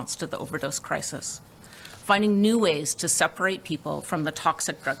response to the overdose crisis, finding new ways to separate people from the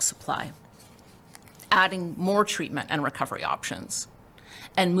toxic drug supply, adding more treatment and recovery options,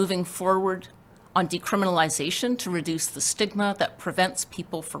 and moving forward on decriminalization to reduce the stigma that prevents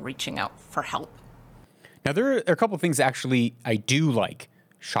people from reaching out for help. Now, there are a couple of things actually I do like,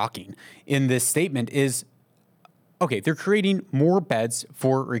 shocking, in this statement is, okay, they're creating more beds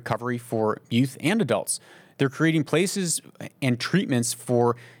for recovery for youth and adults. They're creating places and treatments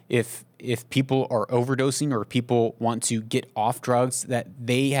for if people are overdosing or people want to get off drugs, that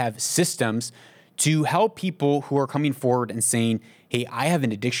they have systems to help people who are coming forward and saying, hey, I have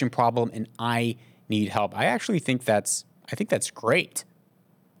an addiction problem and I need help. I actually think that's great.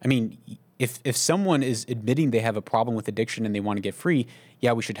 I mean, if someone is admitting they have a problem with addiction and they want to get free,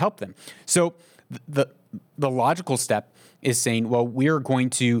 yeah, we should help them. So the logical step is saying, well, we are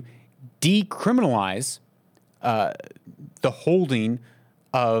going to decriminalize the holding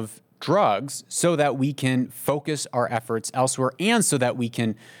of drugs so that we can focus our efforts elsewhere and so that we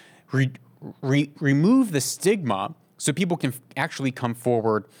can remove the stigma so people can actually come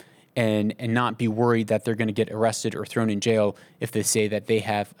forward and not be worried that they're going to get arrested or thrown in jail if they say that they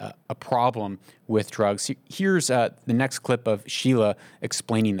have a problem with drugs. Here's the next clip of Sheila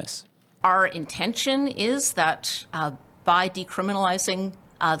explaining this. Our intention is that by decriminalizing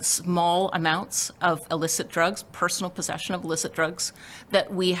small amounts of illicit drugs, personal possession of illicit drugs,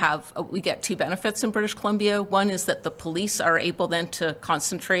 that we get two benefits in British Columbia. One is that the police are able then to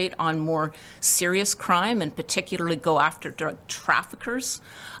concentrate on more serious crime and particularly go after drug traffickers,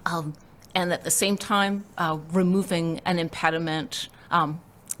 and at the same time removing an impediment,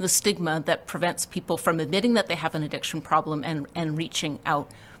 the stigma that prevents people from admitting that they have an addiction problem and reaching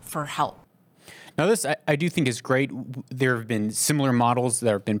out for help. Now, this I do think is great. There have been similar models that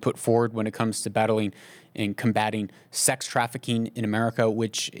have been put forward when it comes to battling and combating sex trafficking in America,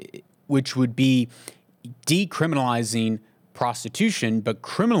 which would be decriminalizing prostitution, but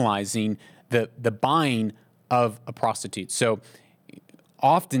criminalizing the buying of a prostitute. So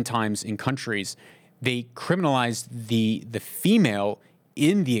oftentimes in countries, they criminalize the female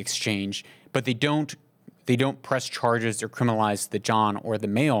in the exchange, but they don't press charges or criminalize the John or the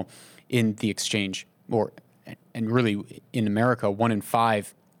male in the exchange, and really in America, one in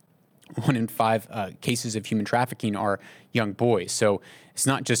five cases of human trafficking are young boys. So it's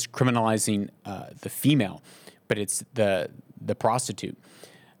not just criminalizing the female, but it's the prostitute,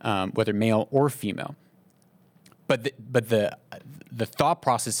 whether male or female. But the thought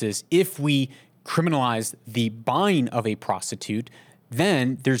process is, if we criminalize the buying of a prostitute,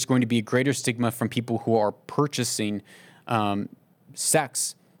 then there's going to be a greater stigma from people who are purchasing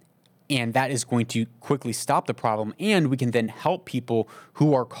sex. And that is going to quickly stop the problem. And we can then help people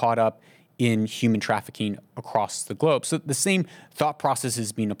who are caught up in human trafficking across the globe. So the same thought process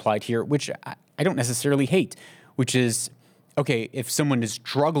is being applied here, which I don't necessarily hate, which is, okay, if someone is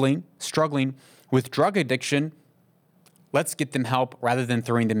struggling with drug addiction, let's get them help rather than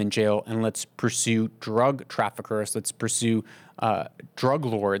throwing them in jail, and let's pursue drug traffickers, let's pursue drug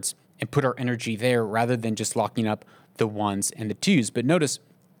lords and put our energy there rather than just locking up the ones and the twos. But notice,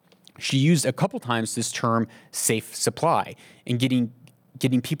 she used a couple times this term safe supply and getting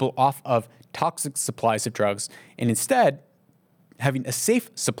people off of toxic supplies of drugs and instead having a safe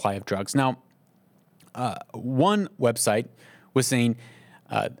supply of drugs. Now, one website was saying,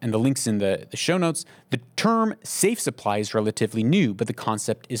 and the link's in the show notes, the term safe supply is relatively new, but the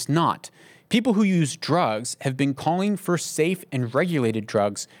concept is not. People who use drugs have been calling for safe and regulated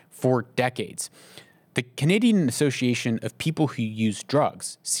drugs for decades. The Canadian Association of People Who Use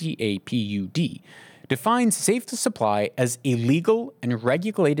Drugs, CAPUD, defines safe supply as a legal and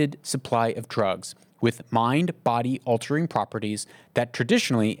regulated supply of drugs with mind-body altering properties that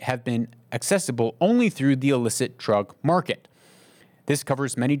traditionally have been accessible only through the illicit drug market. This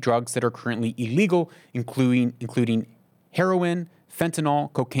covers many drugs that are currently illegal, including heroin,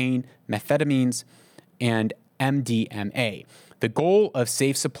 fentanyl, cocaine, methamphetamines, and MDMA. The goal of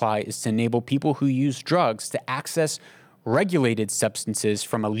safe supply is to enable people who use drugs to access regulated substances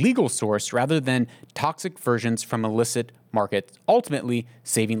from a legal source rather than toxic versions from illicit markets, ultimately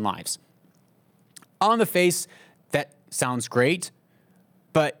saving lives. On the face, that sounds great,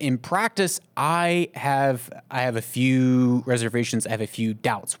 But in practice, I have a few reservations. I have a few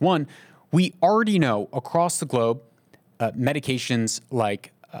doubts. One, we already know across the globe, medications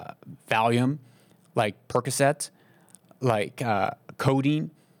like Valium, like Percocet, like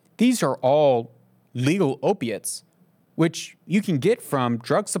codeine, these are all legal opiates, which you can get from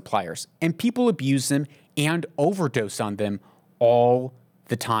drug suppliers, and people abuse them and overdose on them all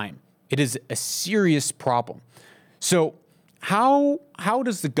the time. It is a serious problem. So how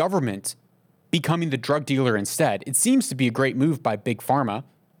does the government becoming the drug dealer instead? It seems to be a great move by Big Pharma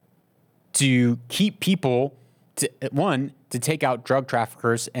to keep people to take out drug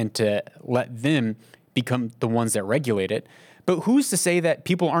traffickers and to let them become the ones that regulate it. But who's to say that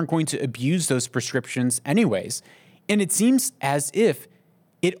people aren't going to abuse those prescriptions anyways? And it seems as if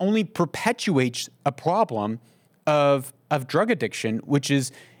it only perpetuates a problem of drug addiction, which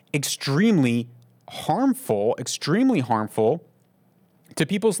is extremely harmful to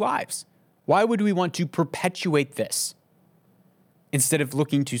people's lives. Why would we want to perpetuate this instead of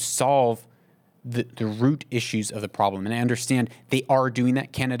looking to solve the root issues of the problem? And I understand they are doing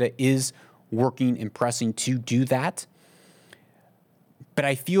that. Canada is working and pressing to do that. But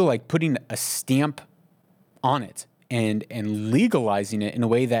I feel like putting a stamp on it and legalizing it in a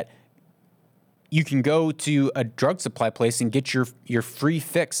way that you can go to a drug supply place and get your free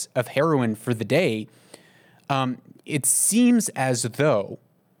fix of heroin for the day, it seems as though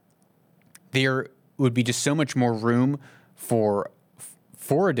there would be just so much more room for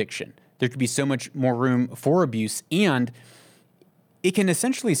addiction. There could be so much more room for abuse, and it can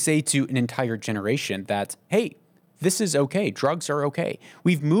essentially say to an entire generation that, hey, this is okay. Drugs are okay.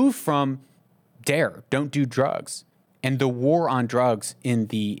 We've moved from DARE, don't do drugs, and the war on drugs in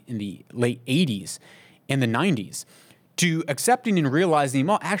the late 80s and the 90s, to accepting and realizing,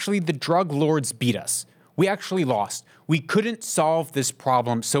 well, actually, the drug lords beat us. We actually lost. We couldn't solve this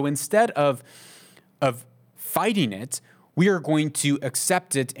problem. So instead of fighting it, we are going to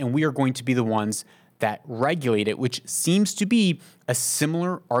accept it, and we are going to be the ones that regulate it, which seems to be a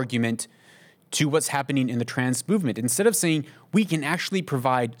similar argument to what's happening in the trans movement. Instead of saying we can actually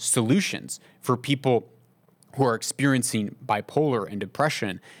provide solutions for people who are experiencing bipolar and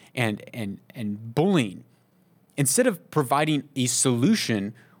depression and bullying, instead of providing a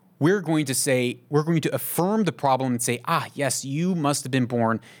solution, we're going to affirm the problem and say, yes, you must have been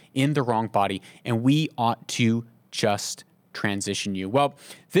born in the wrong body, and we ought to just transition you. Well,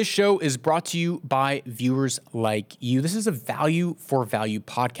 this show is brought to you by viewers like you. This is a value for value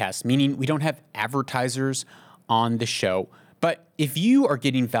podcast, meaning we don't have advertisers on the show. But if you are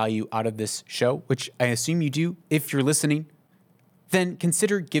getting value out of this show, which I assume you do if you're listening, then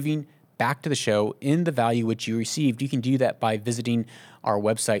consider giving back to the show in the value which you received. You can do that by visiting our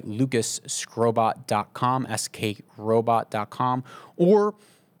website, lucasskrobot.com, skrobot.com, or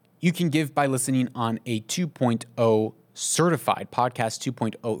you can give by listening on a 2.0 certified, podcast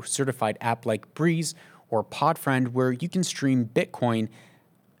 2.0 certified app like Breeze or Podfriend, where you can stream Bitcoin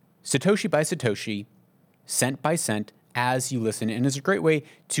Satoshi by Satoshi, cent by cent, as you listen. And it's a great way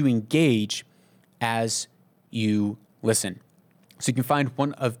to engage as you listen. So you can find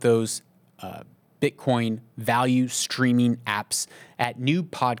one of those Bitcoin value streaming apps at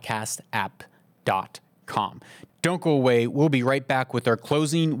newpodcastapp.com. Don't go away. We'll be right back with our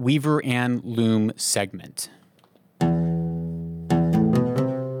closing Weaver and Loom segment.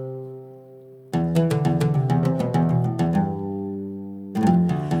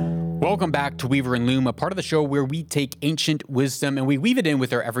 Welcome back to Weaver and Loom, a part of the show where we take ancient wisdom and we weave it in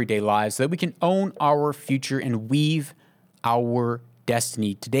with our everyday lives so that we can own our future and weave our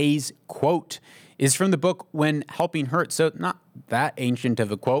destiny. Today's quote is from the book When Helping Hurts. So not that ancient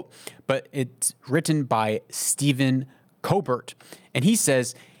of a quote, but it's written by Stephen Colbert. And he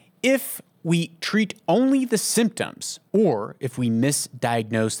says, if we treat only the symptoms, or if we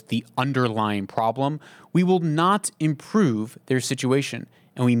misdiagnose the underlying problem, we will not improve their situation,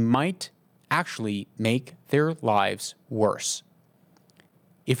 and we might actually make their lives worse.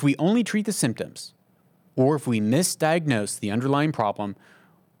 If we only treat the symptoms, or if we misdiagnose the underlying problem,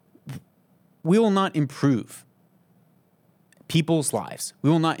 we will not improve people's lives. We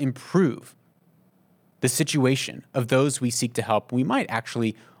will not improve the situation of those we seek to help. We might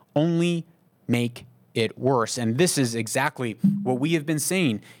actually only make it worse. And this is exactly what we have been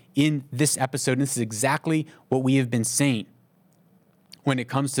saying in this episode. And this is exactly what we have been saying when it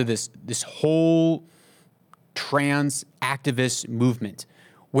comes to this whole trans activist movement,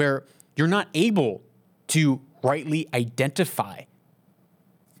 where you're not able to rightly identify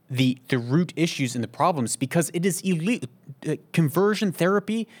the root issues and the problems because it is illegal. Conversion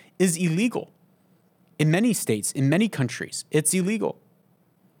therapy is illegal. In many states, in many countries, it's illegal.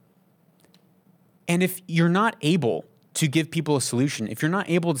 And if you're not able to give people a solution, if you're not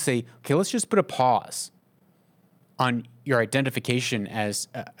able to say, okay, let's just put a pause on your identification as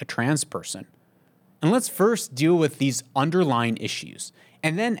a trans person, and let's first deal with these underlying issues.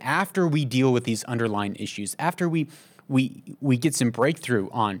 And then after we deal with these underlying issues, after we get some breakthrough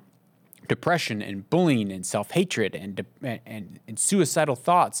on depression and bullying and self-hatred and suicidal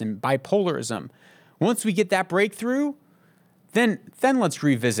thoughts and bipolarism, once we get that breakthrough, then let's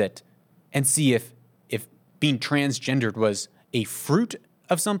revisit and see if being transgendered was a fruit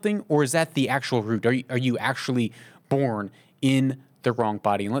of something, or is that the actual root? Are you actually born in the wrong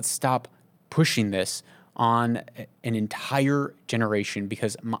body? And let's stop pushing this on an entire generation,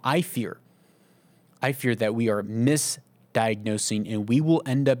 because I fear that we are misdiagnosing, and we will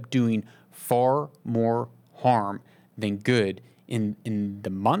end up doing far more harm than good in the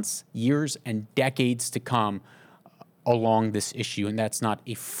months, years, and decades to come along this issue. And that's not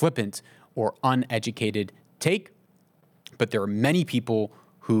a flippant or uneducated take, but there are many people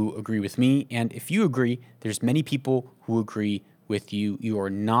who agree with me. And if you agree, there's many people who agree with you. You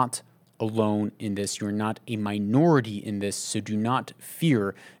are not alone in this. You are not a minority in this. So do not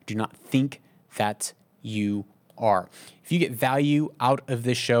fear. Do not think that you are. If you get value out of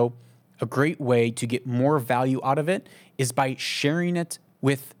this show, a great way to get more value out of it is by sharing it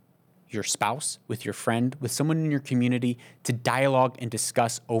with your spouse, with your friend, with someone in your community, to dialogue and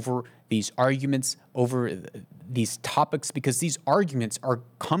discuss over these arguments, over these topics, because these arguments are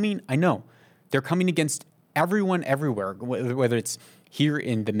coming, I know, they're coming against everyone everywhere, whether it's here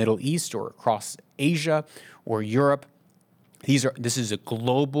in the Middle East or across Asia or Europe. This is a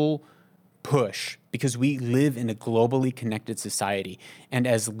global push because we live in a globally connected society. And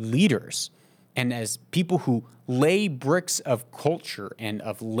as leaders and as people who lay bricks of culture and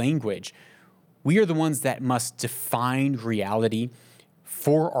of language, we are the ones that must define reality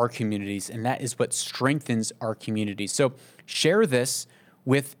for our communities, and that is what strengthens our communities. So share this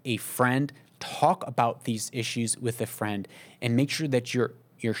with a friend, talk about these issues with a friend, and make sure that you're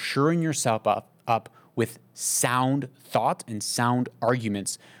shoring yourself up with sound thought and sound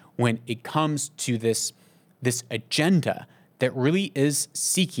arguments when it comes to this agenda that really is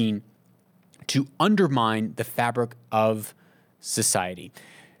seeking to undermine the fabric of society.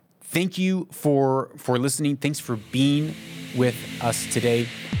 Thank you for listening. Thanks for being with us today.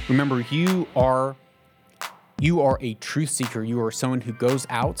 Remember, you are a truth seeker. You are someone who goes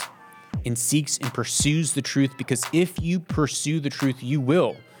out and seeks and pursues the truth, because if you pursue the truth, you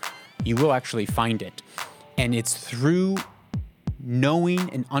will actually find it. And it's through knowing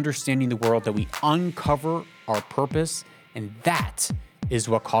and understanding the world that we uncover our purpose, and that is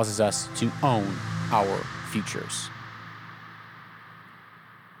what causes us to own our futures.